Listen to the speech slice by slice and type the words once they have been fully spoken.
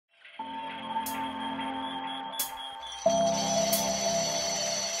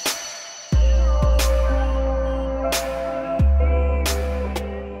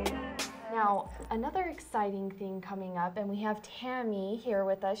exciting thing coming up, and we have Tammy here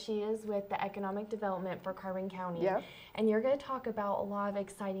with us. She is with the Economic Development for Carbon County. Yep. And you're going to talk about a lot of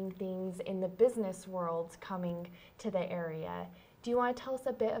exciting things in the business world coming to the area. Do you want to tell us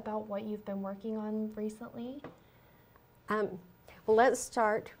a bit about what you've been working on recently? Well, let's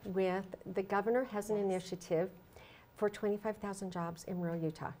start with the governor has an initiative for 25,000 jobs in rural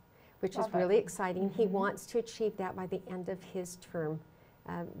Utah, which is really exciting. He wants to achieve that by the end of his term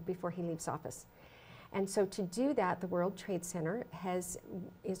before he leaves office. And so to do that, the World Trade Center is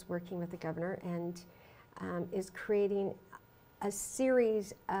working with the governor and is creating a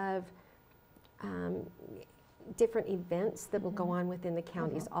series of different events that will go on within the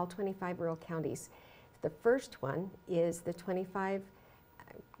counties, all 25 rural counties. The first one is the 25K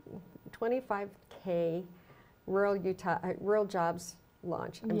Rural Utah Rural Jobs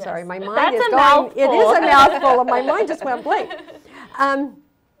launch. I'm sorry, my mind is going. It is a mouthful, and my mind just went blank.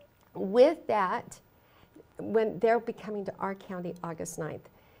 With that, when they'll be coming to our county August 9th.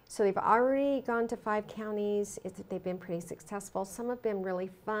 So they've already gone to 5 counties. They've been pretty successful. Some have been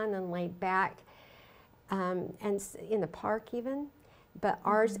really fun and laid back, and in the park even. But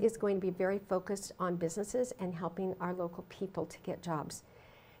ours is going to be very focused on businesses and helping our local people to get jobs.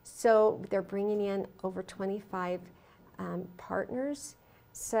 So they're bringing in over 25 partners,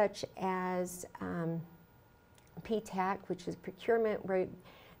 such as PTAC, which is procurement, where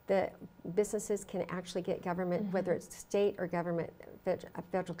the businesses can actually get government, whether it's state or government,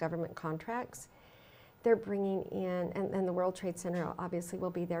 federal government contracts. They're bringing in, and the World Trade Center obviously will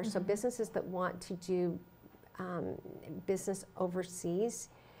be there. So businesses that want to do business overseas,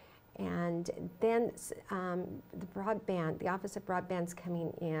 and then the broadband, the Office of Broadband's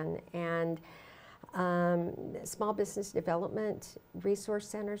coming in, and small business development resource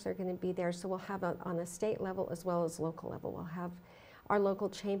centers are going to be there. So we'll have on a state level as well as local level. We'll have our local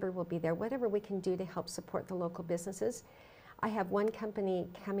chamber will be there. Whatever we can do to help support the local businesses. I have one company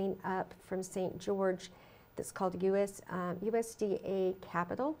coming up from St. George that's called USDA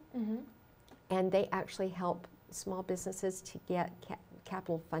Capital. And they actually help small businesses to get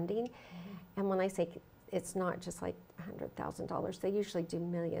capital funding. And when I say it's not just like $100,000, they usually do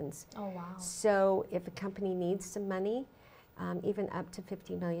millions. Oh, wow. So if a company needs some money, even up to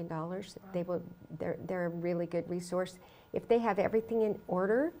 $50 million, they're a really good resource. If they have everything in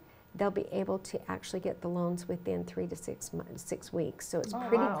order, they'll be able to actually get the loans within 3 to 6 weeks. So it's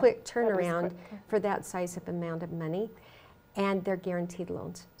pretty quick turnaround for that size of amount of money. And they're guaranteed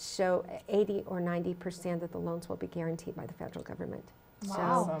loans. So 80 or 90% of the loans will be guaranteed by the federal government.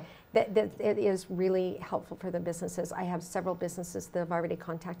 Wow. So it is really helpful for the businesses. I have several businesses that have already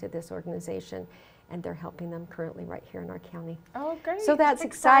contacted this organization, and they're helping them currently right here in our county. Oh, great. So that's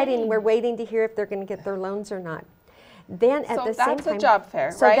exciting. We're waiting to hear if they're going to get their loans or not. Then at the same time, that's a job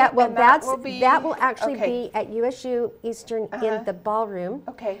fair, so right? that will actually okay. be at USU Eastern in the ballroom.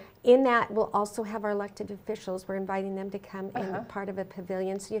 Okay. In that, we'll also have our elected officials. We're inviting them to come in part of a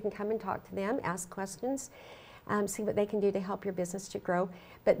pavilion, so you can come and talk to them, ask questions, see what they can do to help your business to grow.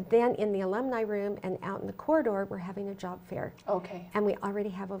 But then in the alumni room and out in the corridor, we're having a job fair. Okay. And we already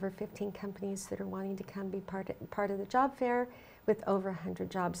have over 15 companies that are wanting to come be part of the job fair, with over 100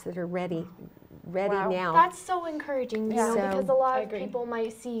 jobs that are ready now. That's so encouraging, you know, because a lot of agree. people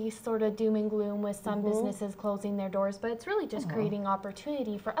might see sort of doom and gloom with some businesses closing their doors, but it's really just creating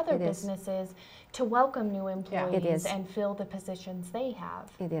opportunity for other businesses to welcome new employees and fill the positions they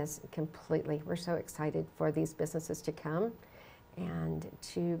have. It is, completely. We're so excited for these businesses to come and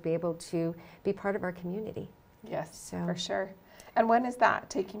to be able to be part of our community. Yes, for sure. And when is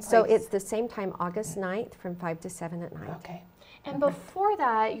that taking place? So it's the same time, August 9th from 5 to 7 at night. Okay. And before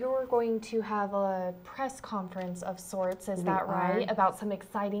that, you're going to have a press conference of sorts, is that right? About some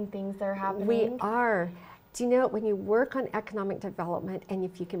exciting things that are happening? We are. Do you know, when you work on economic development, and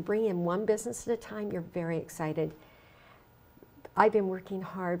if you can bring in one business at a time, you're very excited. I've been working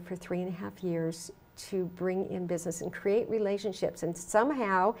hard for 3.5 years to bring in business and create relationships, and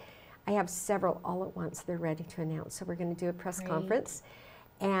somehow I have several all at once they're ready to announce. So we're going to do a press conference,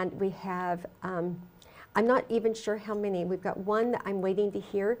 and we have I'm not even sure how many. We've got one that I'm waiting to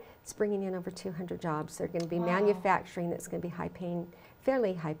hear. It's bringing in over 200 jobs. They're going to be manufacturing. That's going to be high-paying,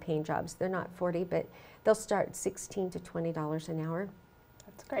 fairly high-paying jobs. They're not 40, but they'll start $16 to $20 an hour.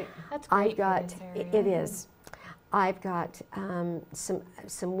 That's great. That's great. I've got it is. I've got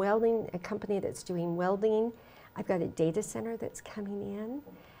some welding, a company that's doing welding. I've got a data center that's coming in.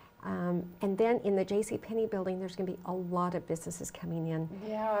 And then in the JCPenney building, there's going to be a lot of businesses coming in.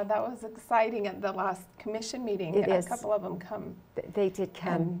 Yeah, that was exciting at the last commission meeting. It is. A couple of them come. They did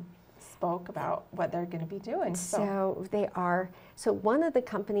come. spoke about what they're going to be doing. So they are. So one of the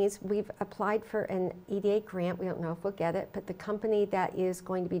companies, we've applied for an EDA grant. We don't know if we'll get it, but the company that is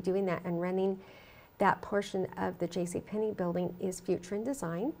going to be doing that and running that portion of the JCPenney building is Future in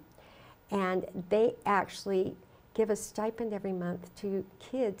Design. And they actually give a stipend every month to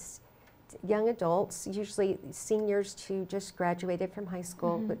kids, young adults, usually seniors who just graduated from high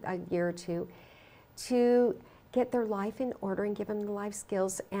school with a year or two, to get their life in order and give them the life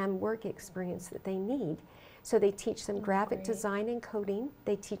skills and work experience that they need. So they teach them graphic design and coding.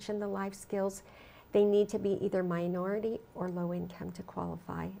 They teach them the life skills. They need to be either minority or low income to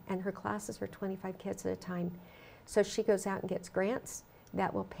qualify. And her classes are 25 kids at a time. So she goes out and gets grants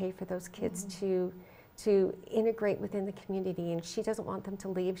that will pay for those kids to integrate within the community. And she doesn't want them to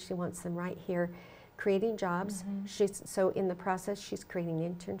leave. She wants them right here creating jobs. So in the process, she's creating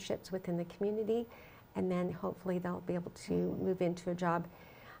internships within the community, and then hopefully they'll be able to move into a job.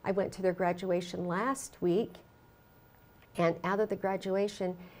 I went to their graduation last week, and out of the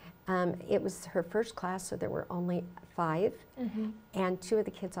graduation, it was her first class, so there were only 5, and 2 of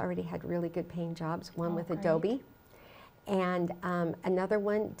the kids already had really good paying jobs, one with Adobe. And another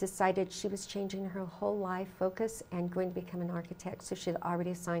one decided she was changing her whole life focus and going to become an architect, so she had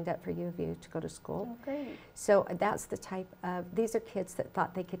already signed up for U of U to go to school. Oh, great. So that's the type of, these are kids that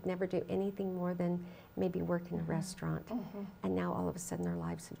thought they could never do anything more than maybe work in a restaurant. And now all of a sudden their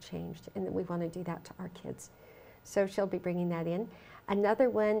lives have changed, and we want to do that to our kids. So she'll be bringing that in. Another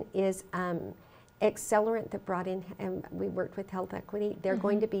one is Accelerant that brought in, and we worked with Health Equity. They're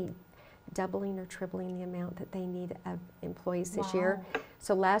going to be doubling or tripling the amount that they need of employees this year.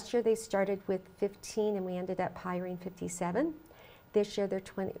 So last year they started with 15 and we ended up hiring 57. This year they're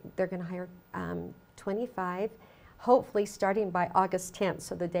going to hire 25, hopefully starting by August 10th,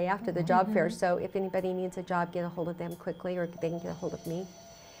 so the day after the job fair. So if anybody needs a job, get a hold of them quickly, or they can get a hold of me.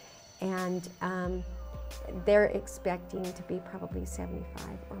 And they're expecting to be probably 75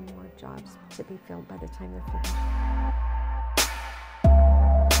 or more jobs to be filled by the time they're finished.